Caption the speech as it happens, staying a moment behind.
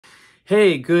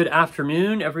Hey, good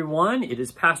afternoon, everyone. It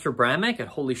is Pastor Bramick at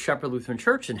Holy Shepherd Lutheran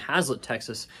Church in Hazlet,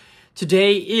 Texas.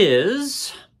 Today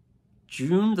is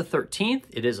June the 13th.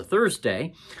 It is a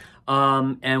Thursday,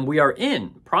 and we are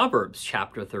in Proverbs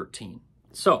chapter 13.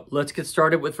 So let's get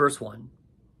started with verse 1.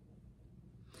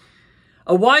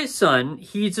 A wise son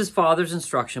heeds his father's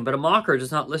instruction, but a mocker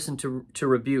does not listen to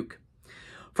rebuke.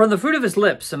 From the fruit of his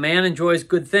lips a man enjoys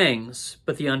good things,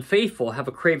 but the unfaithful have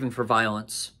a craving for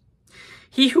violence.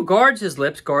 He who guards his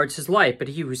lips guards his life, but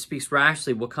he who speaks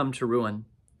rashly will come to ruin.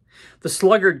 The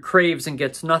sluggard craves and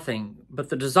gets nothing, but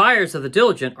the desires of the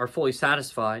diligent are fully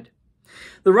satisfied.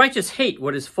 The righteous hate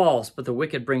what is false, but the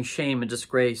wicked bring shame and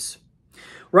disgrace.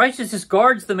 Righteousness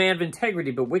guards the man of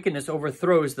integrity, but wickedness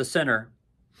overthrows the sinner.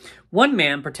 One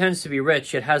man pretends to be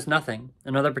rich, yet has nothing.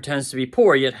 Another pretends to be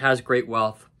poor, yet has great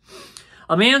wealth.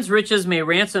 A man's riches may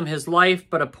ransom his life,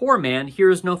 but a poor man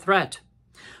hears no threat.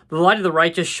 The light of the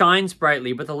righteous shines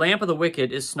brightly, but the lamp of the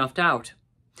wicked is snuffed out.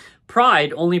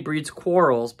 Pride only breeds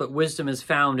quarrels, but wisdom is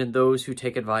found in those who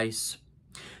take advice.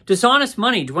 Dishonest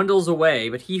money dwindles away,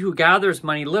 but he who gathers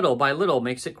money little by little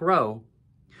makes it grow.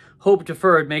 Hope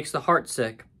deferred makes the heart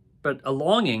sick, but a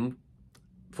longing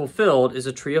fulfilled is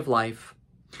a tree of life.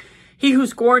 He who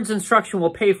scorns instruction will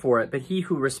pay for it, but he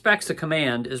who respects a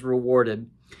command is rewarded.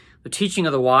 The teaching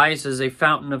of the wise is a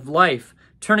fountain of life,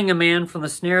 turning a man from the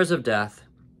snares of death.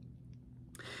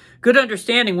 Good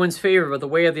understanding wins favor, but the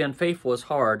way of the unfaithful is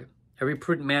hard. Every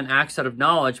prudent man acts out of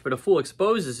knowledge, but a fool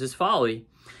exposes his folly.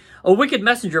 A wicked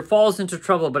messenger falls into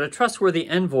trouble, but a trustworthy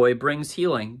envoy brings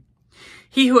healing.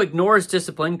 He who ignores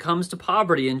discipline comes to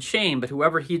poverty and shame, but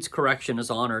whoever heeds correction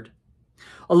is honored.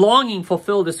 A longing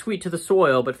fulfilled is sweet to the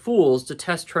soil, but fools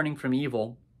detest turning from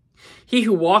evil. He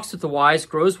who walks with the wise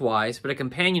grows wise, but a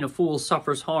companion of fools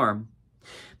suffers harm.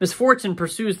 Misfortune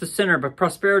pursues the sinner, but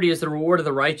prosperity is the reward of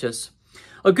the righteous.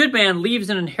 A good man leaves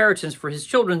an inheritance for his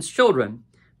children's children,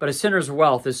 but a sinner's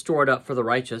wealth is stored up for the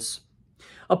righteous.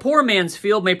 A poor man's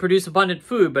field may produce abundant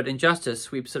food, but injustice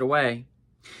sweeps it away.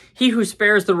 He who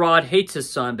spares the rod hates his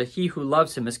son, but he who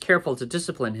loves him is careful to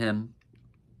discipline him.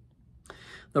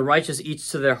 The righteous eats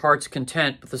to their heart's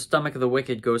content, but the stomach of the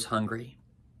wicked goes hungry.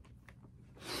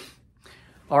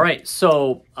 All right,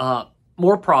 so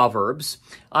more Proverbs.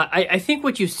 I think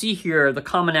what you see here, the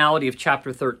commonality of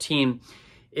chapter 13,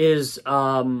 is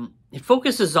it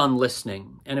focuses on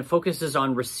listening, and it focuses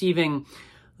on receiving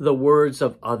the words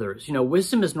of others. You know,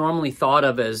 wisdom is normally thought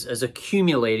of as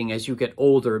accumulating as you get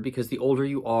older, because the older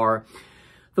you are,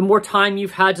 the more time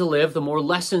you've had to live, the more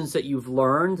lessons that you've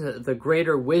learned, the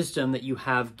greater wisdom that you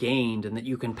have gained and that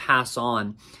you can pass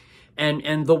on.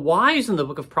 And the wise in the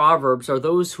book of Proverbs are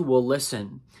those who will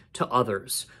listen to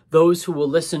others, those who will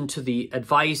listen to the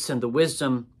advice and the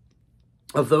wisdom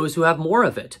of those who have more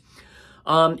of it.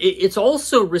 It's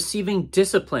also receiving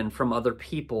discipline from other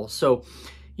people. So,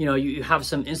 you know, you have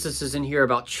some instances in here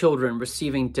about children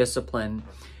receiving discipline,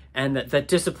 and that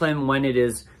discipline, when it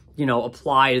is, you know,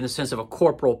 applied in the sense of a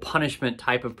corporal punishment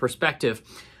type of perspective,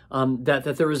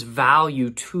 that there is value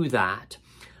to that,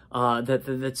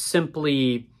 that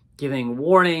simply giving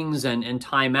warnings and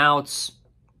timeouts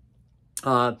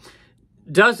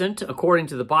doesn't, according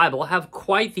to the Bible, have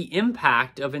quite the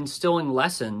impact of instilling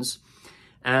lessons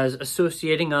as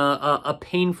associating a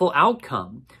painful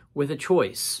outcome with a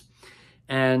choice.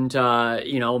 And,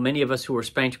 you know, many of us who were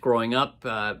spanked growing up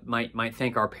might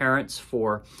thank our parents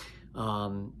for,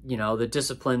 you know, the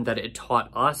discipline that it taught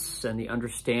us and the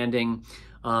understanding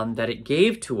that it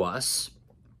gave to us.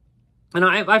 And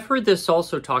I've heard this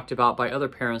also talked about by other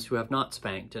parents who have not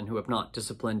spanked and who have not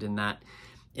disciplined in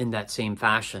that same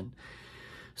fashion.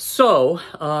 So,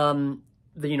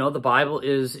 you know, the Bible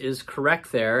is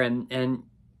correct there. And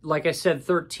like I said,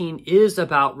 13 is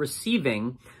about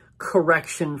receiving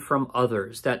correction from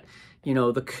others, that, you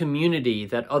know, the community,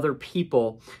 that other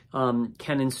people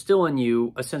can instill in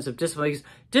you a sense of discipline. Because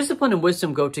discipline and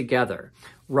wisdom go together,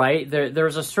 right?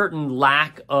 There's a certain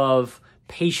lack of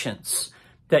patience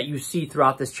that you see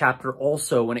throughout this chapter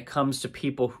also when it comes to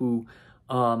people who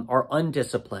are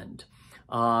undisciplined.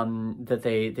 That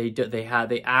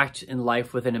they act in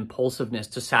life with an impulsiveness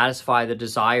to satisfy the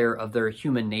desire of their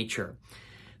human nature,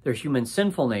 their human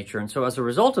sinful nature. And so as a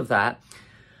result of that,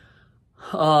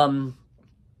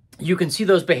 you can see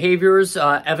those behaviors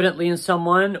evidently in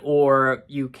someone, or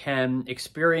you can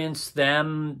experience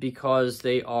them because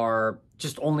they are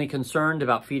just only concerned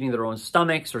about feeding their own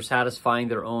stomachs or satisfying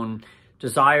their own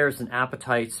desires and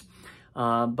appetites.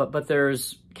 But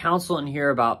there's counsel in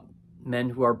here about men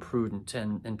who are prudent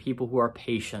and people who are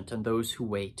patient and those who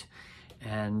wait.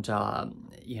 And,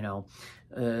 you know,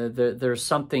 there's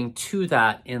something to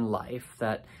that in life,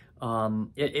 that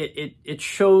It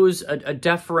shows a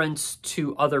deference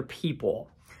to other people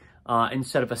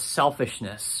instead of a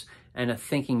selfishness and a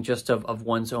thinking just of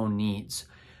one's own needs.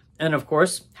 And of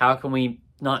course, how can we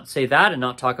not say that and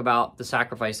not talk about the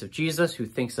sacrifice of Jesus, who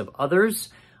thinks of others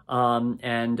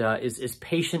and is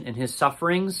patient in his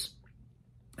sufferings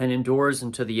and endures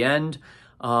unto the end,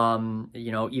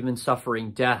 even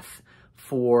suffering death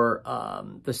for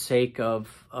the sake of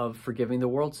forgiving the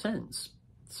world's sins.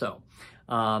 So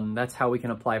that's how we can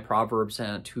apply Proverbs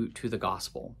to the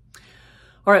gospel.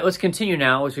 All right, let's continue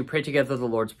now as we pray together the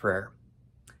Lord's Prayer.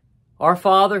 Our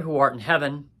Father, who art in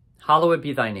heaven, hallowed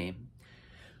be thy name.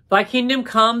 Thy kingdom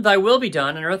come, thy will be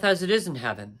done on earth as it is in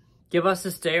heaven. Give us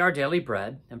this day our daily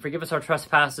bread, and forgive us our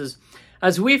trespasses,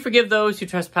 as we forgive those who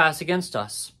trespass against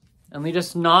us. And lead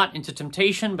us not into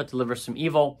temptation, but deliver us from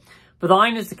evil. For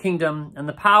thine is the kingdom, and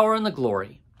the power, and the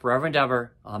glory, forever and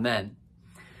ever. Amen.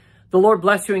 The Lord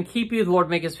bless you and keep you. The Lord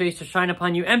make his face to shine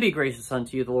upon you and be gracious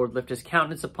unto you. The Lord lift his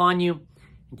countenance upon you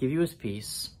and give you his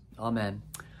peace. Amen.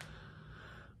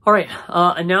 All right,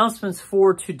 announcements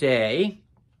for today.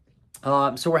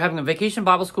 So we're having a Vacation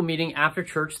Bible School meeting after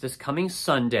church this coming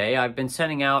Sunday. I've been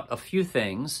sending out a few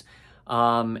things.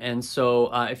 And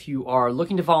so if you are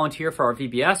looking to volunteer for our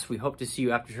VBS, we hope to see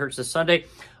you after church this Sunday.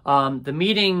 The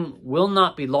meeting will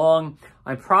not be long.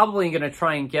 I'm probably going to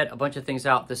try and get a bunch of things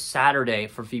out this Saturday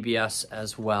for VBS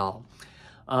as well.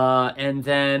 And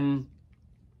then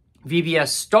VBS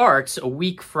starts a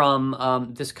week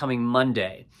from this coming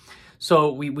Monday.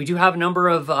 So we do have a number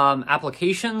of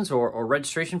applications or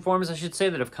registration forms, I should say,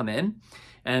 that have come in.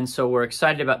 And so we're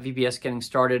excited about VBS getting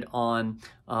started on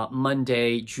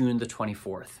Monday, June the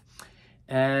 24th.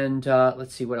 And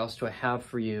let's see, what else do I have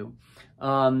for you?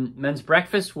 Men's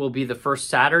breakfast will be the first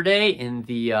Saturday in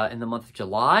the month of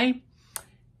July.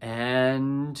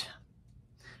 And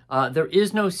there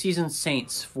is no Seasoned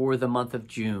Saints for the month of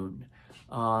June.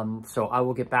 So I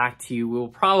will get back to you. We'll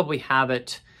probably have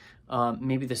it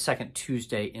maybe the second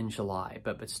Tuesday in July,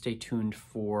 but stay tuned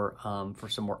for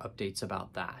some more updates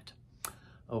about that.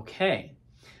 Okay.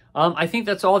 I think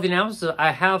that's all the announcements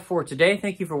I have for today.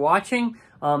 Thank you for watching.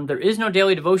 There is no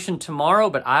daily devotion tomorrow,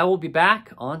 but I will be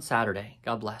back on Saturday.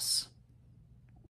 God bless.